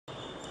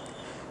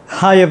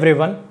Hi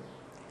everyone.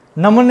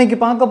 நம்ம இன்னைக்கு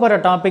பார்க்க போற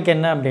டாபிக்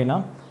என்ன அப்படினா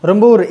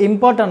ரொம்ப ஒரு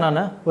இம்பார்ட்டன்ட்டான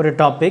ஒரு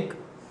டாபிக்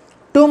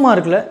 2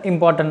 மார்க்ல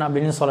இம்பார்ட்டன்ட்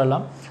அப்படினு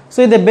சொல்லலாம். சோ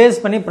இத பேஸ்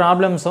பண்ணி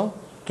ப்ராப்ளம்ஸும்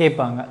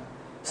கேட்பாங்க.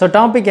 சோ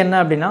டாபிக் என்ன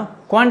அப்படினா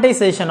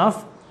quantization of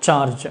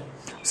charge.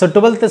 So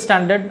 12th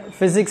standard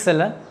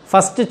பிசிக்ஸ்ல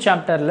first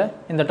சாப்டர்ல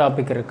இந்த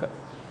டாபிக் இருக்கு.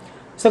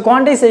 சோ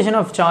quantization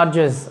of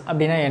charges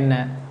அப்படினா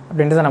என்ன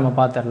அப்படின்றத நம்ம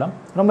பார்த்தறலாம்.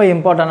 ரொம்ப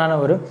இம்பார்ட்டன்ட்டான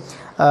ஒரு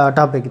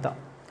டாபிக் தான்.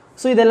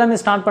 ஸோ இதெல்லாமே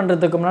ஸ்டார்ட்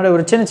பண்ணுறதுக்கு முன்னாடி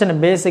ஒரு சின்ன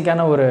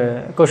பேசிக்கான ஒரு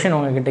கொஷின்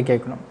உங்ககிட்ட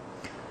கேட்கணும்.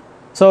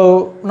 ஸோ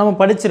நம்ம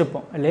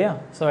படிச்சிருப்போம் இல்லையா?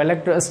 ஸோ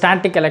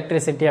ஸ்டாட்டிக்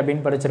எலக்ட்ரிசிட்டி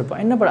அப்படின்னு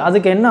படிச்சிருப்போம்.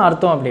 அதுக்கு என்ன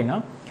அர்த்தம் அப்படின்னா,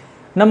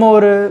 நம்ம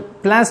ஒரு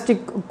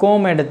பிளாஸ்டிக்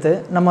கோம் எடுத்து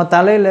நம்ம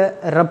தலையில்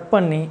ரப்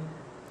பண்ணி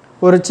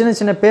ஒரு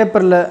சின்ன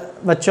பேப்பரில்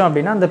வச்சோம்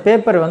அப்படின்னா அந்த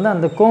பேப்பர் வந்து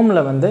அந்த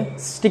கோமில் வந்து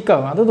ஸ்டிக்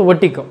ஆகும், அதாவது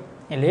ஒட்டிக்கும்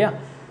இல்லையா?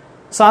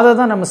 ஸோ அதை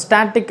தான் நம்ம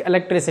ஸ்டாட்டிக்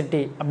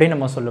எலக்ட்ரிசிட்டி அப்படின்னு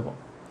நம்ம சொல்லுவோம்.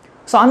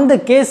 ஸோ அந்த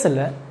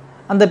கேஸில்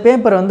அந்த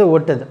பேப்பர் வந்து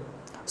ஒட்டுது.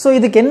 ஸோ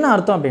இதுக்கு என்ன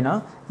அர்த்தம் அப்படின்னா,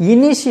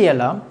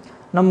 இனிஷியலாக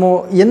நம்ம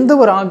எந்த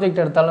ஒரு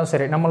ஆப்ஜெக்ட் எடுத்தாலும்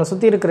சரி, நம்மளை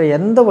சுற்றி இருக்கிற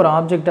எந்த ஒரு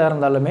ஆப்ஜெக்டாக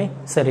இருந்தாலுமே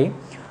சரி,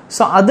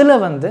 ஸோ அதில்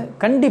வந்து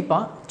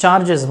கண்டிப்பாக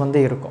சார்ஜஸ்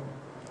வந்து இருக்கும்.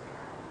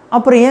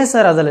 அப்புறம் ஏன்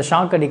சார் அதில்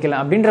ஷாக் அடிக்கல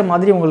அப்படின்ற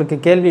மாதிரி உங்களுக்கு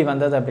கேள்வி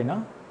வந்தது அப்படின்னா,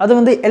 அது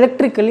வந்து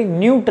எலக்ட்ரிக்கலி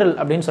நியூட்ரல்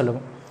அப்படின்னு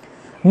சொல்லுவோம்.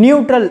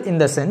 நியூட்ரல்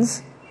இன் த சென்ஸ்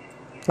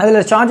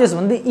அதில் சார்ஜஸ்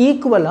வந்து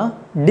ஈக்குவலாக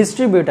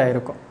டிஸ்ட்ரிபியூட்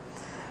ஆகிருக்கும்.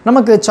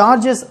 நமக்கு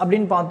சார்ஜஸ்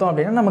அப்படின்னு பார்த்தோம்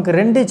அப்படின்னா நமக்கு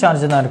 2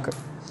 சார்ஜ் தான் இருக்குது.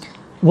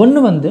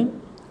 ஒன்று வந்து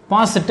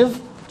பாசிட்டிவ்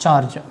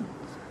சார்ஜ்,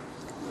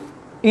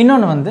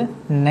 இன்னொன்று வந்து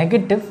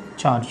நெகட்டிவ்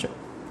சார்ஜ்.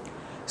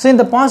 ஸோ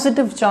இந்த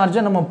பாசிட்டிவ்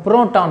சார்ஜை நம்ம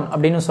புரோட்டான்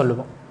அப்படின்னு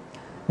சொல்லுவோம்,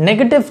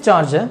 நெகட்டிவ்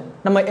சார்ஜை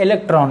நம்ம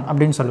எலக்ட்ரான்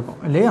அப்படின்னு சொல்லுவோம்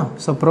இல்லையா?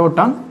 ஸோ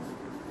புரோட்டான்,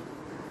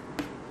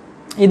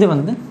 இது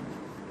வந்து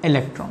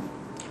எலக்ட்ரான்.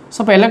 ஸோ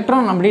இப்போ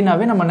எலக்ட்ரான்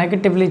அப்படின்னாவே நம்ம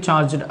நெகட்டிவ்லி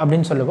சார்ஜ்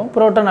அப்படின்னு சொல்லுவோம்,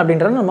 புரோட்டான்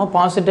அப்படின்றது நம்ம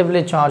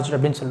பாசிட்டிவ்லி சார்ஜ்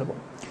அப்படின்னு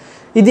சொல்லுவோம்.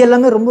 இது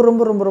எல்லாமே ரொம்ப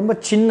ரொம்ப ரொம்ப ரொம்ப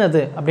சின்னது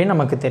அப்படின்னு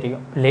நமக்கு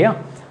தெரியும் இல்லையா?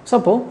 ஸோ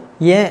அப்போது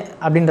ஏன்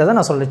அப்படின்றத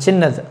நான் சொல்கிறேன்,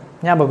 சின்னது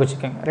ஞாபகம்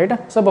வச்சுக்கோங்க, ரைட்டா?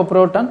 ஸோ இப்போ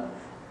proton,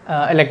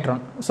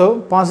 electron, so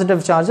positive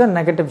charge and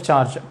negative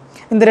charge,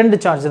 இந்த 2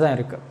 சார்ஜ் தான்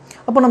இருக்குது.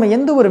 அப்போ நம்ம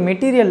எந்த ஒரு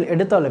மெட்டீரியல்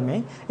எடுத்தாலுமே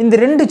இந்த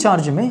 2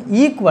 சார்ஜுமே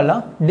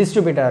ஈக்குவலாக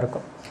டிஸ்ட்ரிபியூட்டாக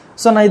இருக்கும்.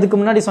 ஸோ நான் இதுக்கு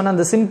முன்னாடி சொன்ன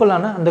அந்த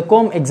சிம்பிளான அந்த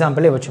கோம்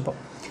எக்ஸாம்பிளே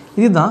வச்சுப்போம்.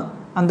 இதுதான்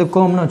அந்த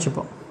கோம்னு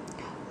வச்சுப்போம்.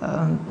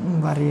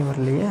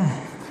 வரலையே,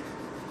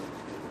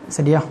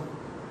 சரியா?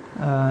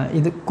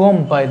 இது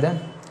கோம்பா, இது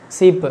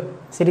சீப்பு,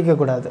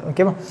 சிரிக்கக்கூடாது,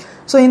 ஓகேவா?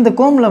 ஸோ இந்த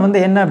கோமில் வந்து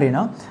என்ன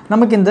அப்படின்னா,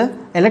 நமக்கு இந்த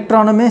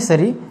எலக்ட்ரானுமே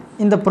சரி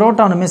இந்த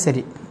புரோட்டானுமே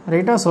சரி,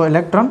 ரைட்டா? ஸோ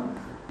எலக்ட்ரான்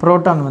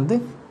புரோட்டான் வந்து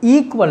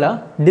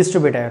ஈக்குவலாக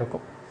டிஸ்ட்ரிபியூட்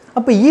ஆகிருக்கும்.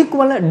 அப்போ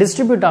ஈக்குவலாக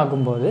டிஸ்ட்ரிபியூட்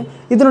ஆகும்போது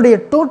இதனுடைய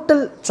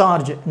டோட்டல்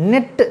சார்ஜ்,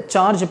 நெட்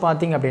சார்ஜ்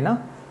பார்த்திங்க அப்படின்னா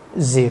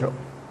 0,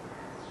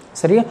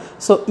 சரியா?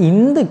 ஸோ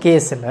இந்த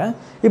கேஸில்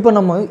இப்போ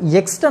நம்ம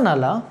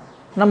எக்ஸ்டர்னலாக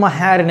நம்ம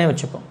ஹேர்னே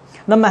வச்சுப்போம்.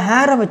 நம்ம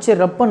ஹேரை வச்சு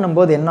ரப்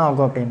பண்ணும்போது என்ன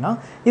ஆகும் அப்படின்னா,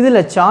 இதில்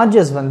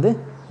சார்ஜஸ் வந்து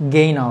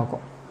கெயின்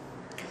ஆகும்.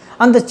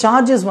 அந்த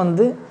சார்ஜஸ்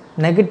வந்து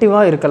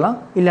நெகட்டிவாக இருக்கலாம்,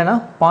 இல்லைனா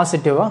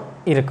பாசிட்டிவாக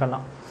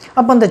இருக்கலாம்.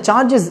 அப்போ அந்த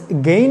சார்ஜஸ்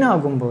கெயின்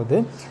ஆகும்போது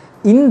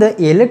இந்த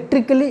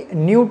எலக்ட்ரிக்கலி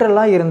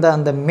நியூட்ரலாக இருந்த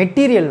அந்த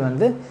மெட்டீரியல்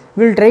வந்து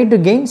will try to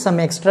gain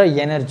some extra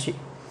energy,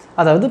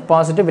 அதாவது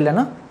பாசிட்டிவ்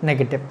இல்லைனா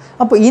நெகட்டிவ்.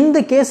 அப்போ இந்த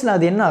கேஸில்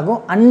அது என்ன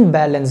ஆகும்,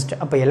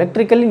 அன்பேலன்ஸ்டு. அப்போ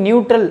எலக்ட்ரிக்கலி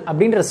நியூட்ரல்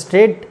அப்படின்ற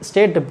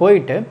ஸ்டேட்டு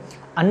போயிட்டு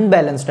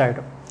அன்பேலன்ஸ்டு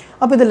ஆகிடும்.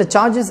 அப்போ இதில்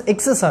சார்ஜஸ்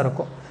எக்ஸஸாக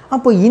இருக்கும்.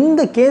 அப்போ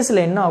இந்த கேஸில்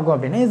என்ன ஆகும்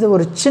அப்படின்னா, இது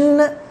ஒரு சின்ன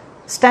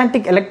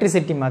ஸ்டாட்டிக்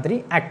எலக்ட்ரிசிட்டி மாதிரி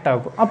ஆக்ட்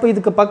ஆகும். அப்போ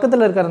இதுக்கு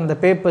பக்கத்தில் இருக்கிற அந்த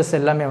பேப்பர்ஸ்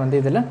எல்லாமே வந்து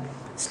இதில்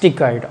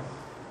ஸ்டிக் ஆகிடும்,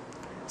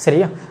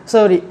 சரியா?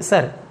 Sorry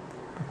sir,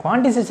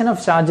 quantisation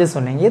of charges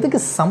சொன்னீங்க, எதுக்கு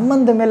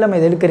சம்மந்தமே இல்லாமல்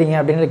இது எடுக்கிறீங்க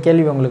அப்படின்ற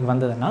கேள்வி உங்களுக்கு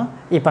வந்ததுன்னா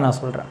இப்போ நான்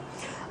சொல்கிறேன்.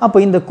 அப்போ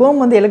இந்த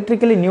கோம் வந்து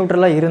எலக்ட்ரிக்கலி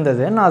நியூட்ரலாக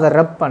இருந்தது, நான் அதை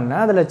ரப்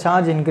பண்ணேன், அதில்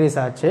சார்ஜ் இன்க்ரீஸ்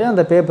ஆச்சு,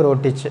 அந்த பேப்பர்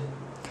ஒட்டிச்சு.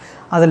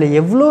 அதில்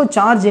எவ்வளோ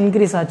சார்ஜ்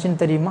இன்க்ரீஸ்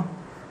ஆச்சுன்னு தெரியுமா?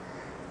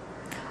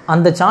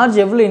 அந்த சார்ஜ்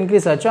எவ்வளோ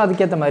இன்க்ரீஸ் ஆச்சோ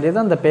அதுக்கேற்ற மாதிரி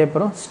தான் அந்த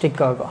பேப்பரும் ஸ்டிக்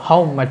ஆகும்.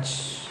 ஹவு மச்,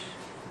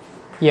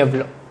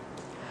 எவ்வளோ,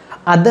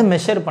 அதை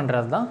மெஷர்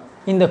பண்ணுறது தான்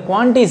இந்த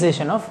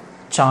quantisation of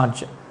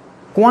charge,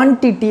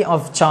 quantity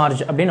of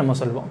charge அப்படின்னு நம்ம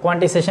சொல்லுவோம்.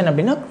 குவான்டிசேஷன்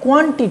அப்படின்னா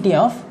குவான்டிட்டி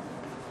ஆஃப்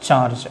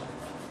சார்ஜ்,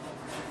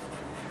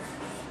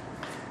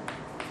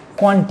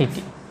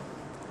 குவான்டிட்டி,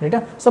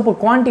 ரைட்டா? ஸோ அப்போ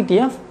குவான்டிட்டி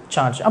ஆஃப்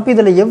சார்ஜ். அப்போ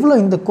இதில் எவ்வளோ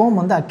இந்த கோம்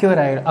வந்து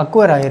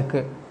அக்வயர்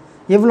ஆகிருக்கு,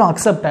 எவ்வளோ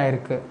அக்செப்ட்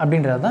ஆகிருக்கு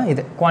அப்படின்றது தான்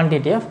இது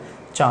குவான்டிட்டி ஆஃப்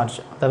சார்ஜ்,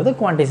 அதாவது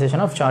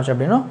குவான்டிசேஷன் ஆஃப் சார்ஜ்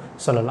அப்படின்னு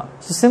சொல்லலாம்.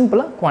 ஸோ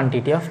சிம்பிளாக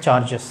குவான்டிட்டி ஆஃப்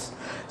சார்ஜஸ்.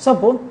 ஸோ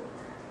அப்போது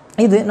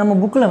இது நம்ம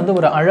புக்கில் வந்து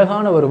ஒரு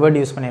அழகான ஒரு வேர்ட்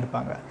யூஸ்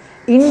பண்ணியிருப்பாங்க,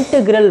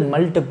 இன்டெக்ரல்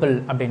மல்டிபிள்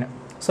அப்படின்னு.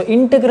 So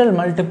integral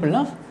multiple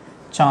of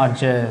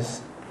charges,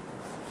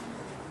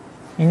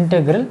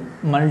 integral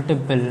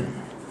multiple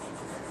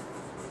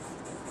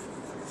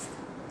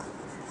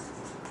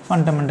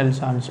fundamental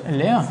charge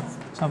இல்லையா?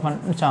 ஸோ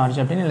சார்ஜ்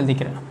அப்படின்னு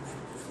எழுதிக்கிறேன்,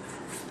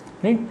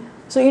 right?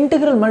 So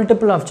integral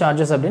multiple of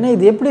charges அப்படின்னா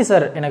இது எப்படி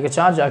சார் எனக்கு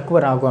சார்ஜ்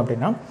அக்வயர் ஆகும்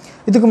அப்படின்னா,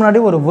 இதுக்கு முன்னாடி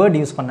ஒரு வேர்ட்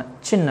யூஸ் பண்ணேன்,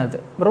 சின்னது,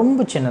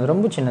 ரொம்ப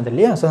சின்னது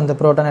இல்லையா? ஸோ இந்த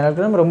புரோட்டான்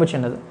எலக்ட்ரான் ரொம்ப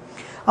சின்னது.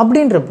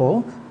 அப்படின்றப்போ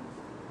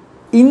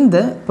இந்த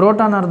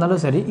புரோட்டானாக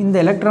இருந்தாலும் சரி இந்த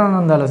எலக்ட்ரானாக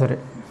இருந்தாலும் சரி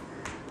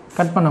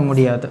கட் பண்ண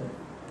முடியாது.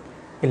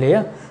 இல்லையா?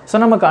 ஸோ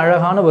நமக்கு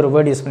அழகான ஒரு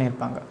வேர்ட் யூஸ்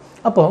பண்ணியிருப்பாங்க.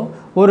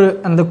 அப்போது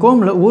அந்த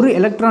கோமில் ஒரு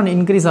எலக்ட்ரான்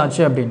இன்க்ரீஸ்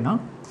ஆச்சு அப்படின்னா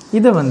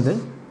இதை வந்து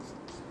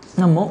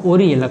நம்ம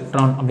ஒரு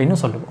எலக்ட்ரான் அப்படின்னு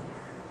சொல்லுவோம்.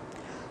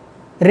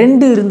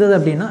 2 இருந்தது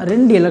அப்படின்னா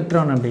 2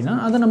 எலக்ட்ரான் அப்படின்னா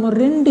அதை நம்ம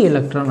 2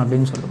 எலக்ட்ரான்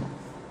அப்படின்னு சொல்லுவோம்.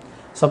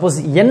 சப்போஸ்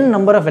n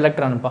நம்பர் ஆஃப்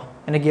எலக்ட்ரான்ப்பா,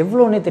 எனக்கு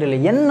எவ்வளோனே தெரியல,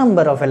 n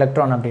நம்பர் ஆஃப்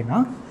எலக்ட்ரான் அப்படின்னா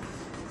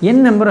n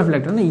number of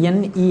electron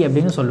NE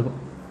அப்படின்னு சொல்லுவோம்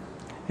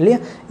இல்லையா?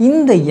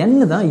 இந்த n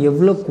தான்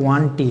எவ்வளோ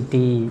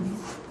குவான்டிட்டி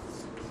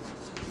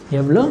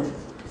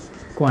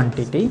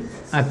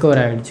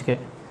அக்வயர் ஆகிடுச்சுக்கு.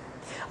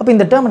 அப்போ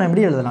இந்த டேர்ம் நான்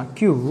எப்படி எழுதலாம்?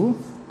 Q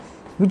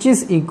which is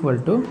equal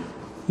to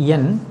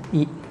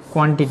NE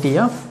quantity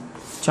of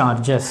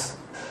charges,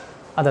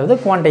 அதாவது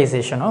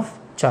குவான்டைசேஷன் ஆஃப்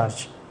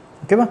சார்ஜ்.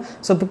 ஓகேவா?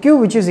 ஸோ இப்போ Q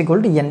which is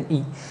equal to NE,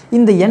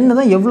 இந்த n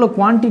தான் எவ்வளோ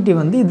குவான்டிட்டி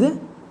வந்து இது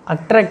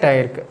அட்ராக்ட்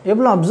ஆகிருக்கு,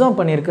 எவ்வளோ அப்சர்வ்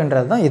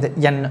பண்ணியிருக்குன்றது தான் இது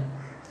n.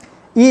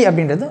 E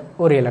அப்படின்றது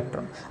ஒரு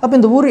எலக்ட்ரான். அப்போ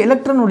இந்த ஒரு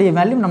எலக்ட்ரானுடைய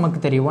வேல்யூ நமக்கு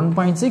தெரியும்,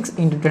 1.6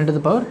 ×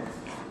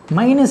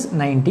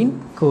 10⁻−19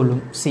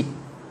 கூலும் C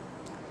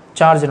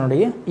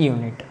சார்ஜினுடைய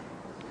யூனிட்.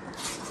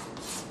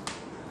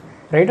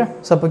 ரைட்டா?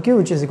 ஸோ அப்போ Q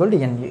which is equal to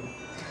NE.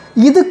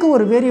 இதுக்கு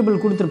ஒரு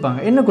வேரியபிள் கொடுத்துருப்பாங்க.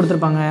 என்ன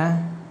கொடுத்துருப்பாங்க?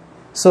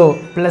 ஸோ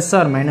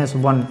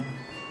 +or-1,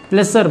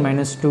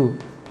 +or-2,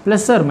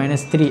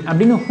 +or-3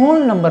 அப்படின்னு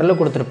ஹோல் நம்பரில்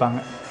கொடுத்துருப்பாங்க.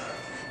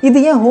 இது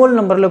ஏன் ஹோல்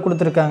நம்பரில்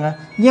கொடுத்துருக்காங்க?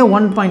 ஏன்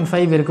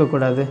 1.5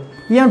 இருக்கக்கூடாது?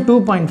 ஏன்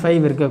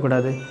 2.5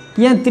 இருக்கக்கூடாது?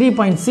 ஏன்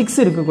 3.6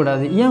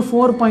 இருக்கக்கூடாது? ஏன்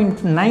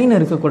 4.9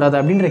 இருக்கக்கூடாது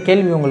அப்படின்ற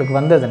கேள்வி உங்களுக்கு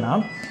வந்ததுன்னா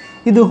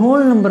இது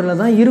ஹோல்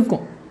நம்பரில் தான்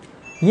இருக்கும்.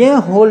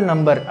 ஏன் ஹோல்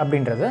நம்பர்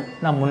அப்படின்றத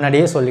நான்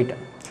முன்னாடியே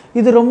சொல்லிட்டேன்.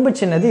 இது ரொம்ப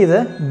சின்னது, இதை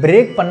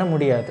பிரேக் பண்ண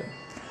முடியாது.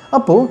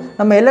 அப்போது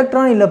நம்ம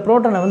எலக்ட்ரான் இல்லை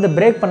ப்ரோட்டானை வந்து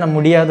பிரேக் பண்ண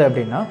முடியாது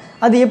அப்படின்னா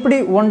அது எப்படி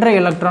 1.5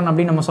 எலக்ட்ரான்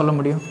அப்படின்னு நம்ம சொல்ல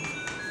முடியும்?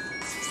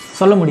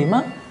 சொல்ல முடியுமா?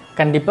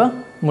 கண்டிப்பாக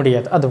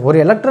முடியாது. அது ஒரு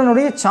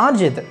எலக்ட்ரானுடைய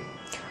சார்ஜ் இது.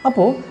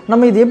 அப்போது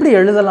நம்ம இது எப்படி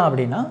எழுதலாம்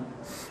அப்படின்னா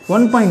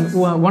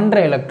 1.1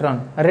 எலக்ட்ரான்,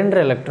 2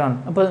 எலக்ட்ரான்,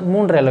 அப்போ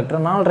 3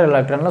 எலக்ட்ரான், 4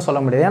 எலக்ட்ரான்லாம் சொல்ல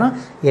முடியாது. ஏன்னா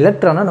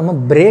எலக்ட்ரானை நம்ம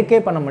பிரேக்கே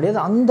பண்ண முடியாது,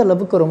 அந்த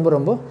அளவுக்கு ரொம்ப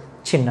ரொம்ப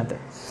சின்னது.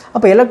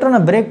 அப்போ எலக்ட்ரானை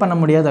பிரேக் பண்ண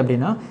முடியாது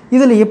அப்படின்னா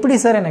இதில் எப்படி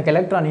சார் எனக்கு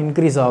எலக்ட்ரான்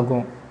இன்க்ரீஸ்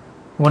ஆகும்?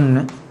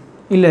 1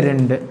 இல்லை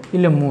 2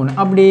 இல்லை 3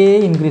 அப்படியே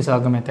இன்க்ரீஸ்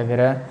ஆகுமே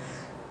தவிர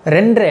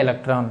 2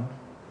 எலக்ட்ரான்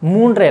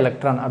 3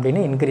 எலக்ட்ரான்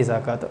அப்படின்னு இன்க்ரீஸ்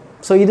ஆகாது.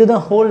 ஸோ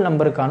இதுதான் ஹோல்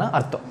நம்பருக்கான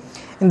அர்த்தம்.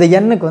 இந்த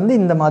எண்ணுக்கு வந்து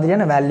இந்த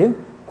மாதிரியான வேல்யூ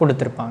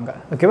கொடுத்துருப்பாங்க.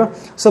 ஓகேவா?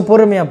 ஸோ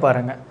பொறுமையாக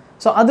பாருங்கள்.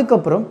 ஸோ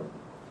அதுக்கப்புறம்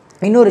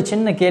இன்னொரு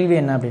சின்ன கேள்வி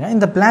என்ன அப்படின்னா,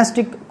 இந்த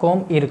பிளாஸ்டிக்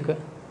கோம் இருக்குது.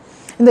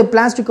 இந்த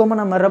பிளாஸ்டிக் கோமை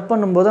நம்ம ரப்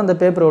பண்ணும்போது அந்த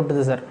பேப்பர்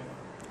ஒட்டுது சார்.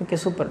 ஓகே,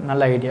 சூப்பர்,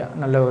 நல்ல ஐடியா,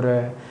 நல்ல ஒரு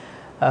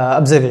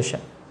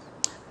அப்சர்வேஷன்.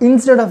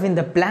 இன்ஸ்டெட் ஆஃப்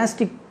இந்த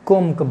பிளாஸ்டிக்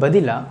கோமுக்கு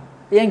பதிலாக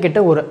என்கிட்ட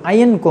ஒரு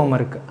அயன் கோம்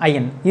இருக்குது.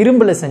 அயன்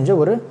இரும்பில் செஞ்ச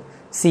ஒரு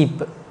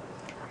சீப்பு,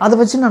 அதை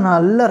வச்சு நான்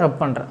நல்லா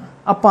ரப் பண்ணுறேன்.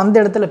 அப்போ அந்த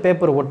இடத்துல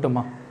பேப்பர்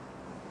ஒட்டுமா?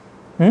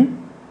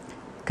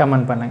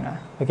 கமெண்ட் பண்ணுங்க.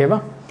 ஓகேவா?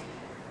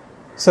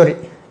 சாரி,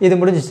 இது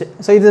முடிஞ்சிச்சு.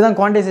 ஸோ இதுதான்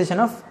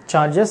குவான்டைசேஷன் ஆஃப்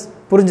சார்ஜஸ்.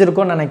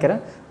 புரிஞ்சிருக்கும்னு நினைக்கிறேன்.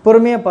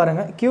 பொறுமையாக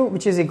பாருங்கள். Q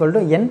which is equal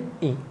to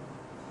NE,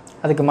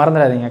 அதுக்கு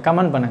மறந்துடாதீங்க,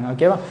 கமெண்ட் பண்ணுங்கள்.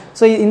 ஓகேவா?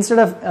 So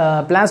instead of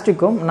plastic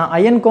Kom நான்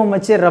அயன் கோம்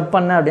வச்சு ரப்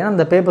பண்ணேன் அப்படின்னா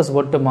அந்த பேப்பர்ஸ்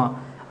ஒட்டுமா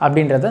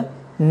அப்படின்றத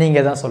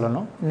நீங்கள் தான்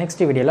சொல்லணும்.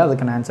 நெக்ஸ்ட் வீடியோவில்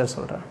அதுக்கு நான் ஆன்சர்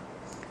சொல்கிறேன்.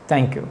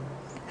 Thank you.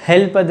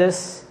 Help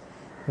others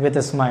with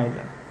a smile.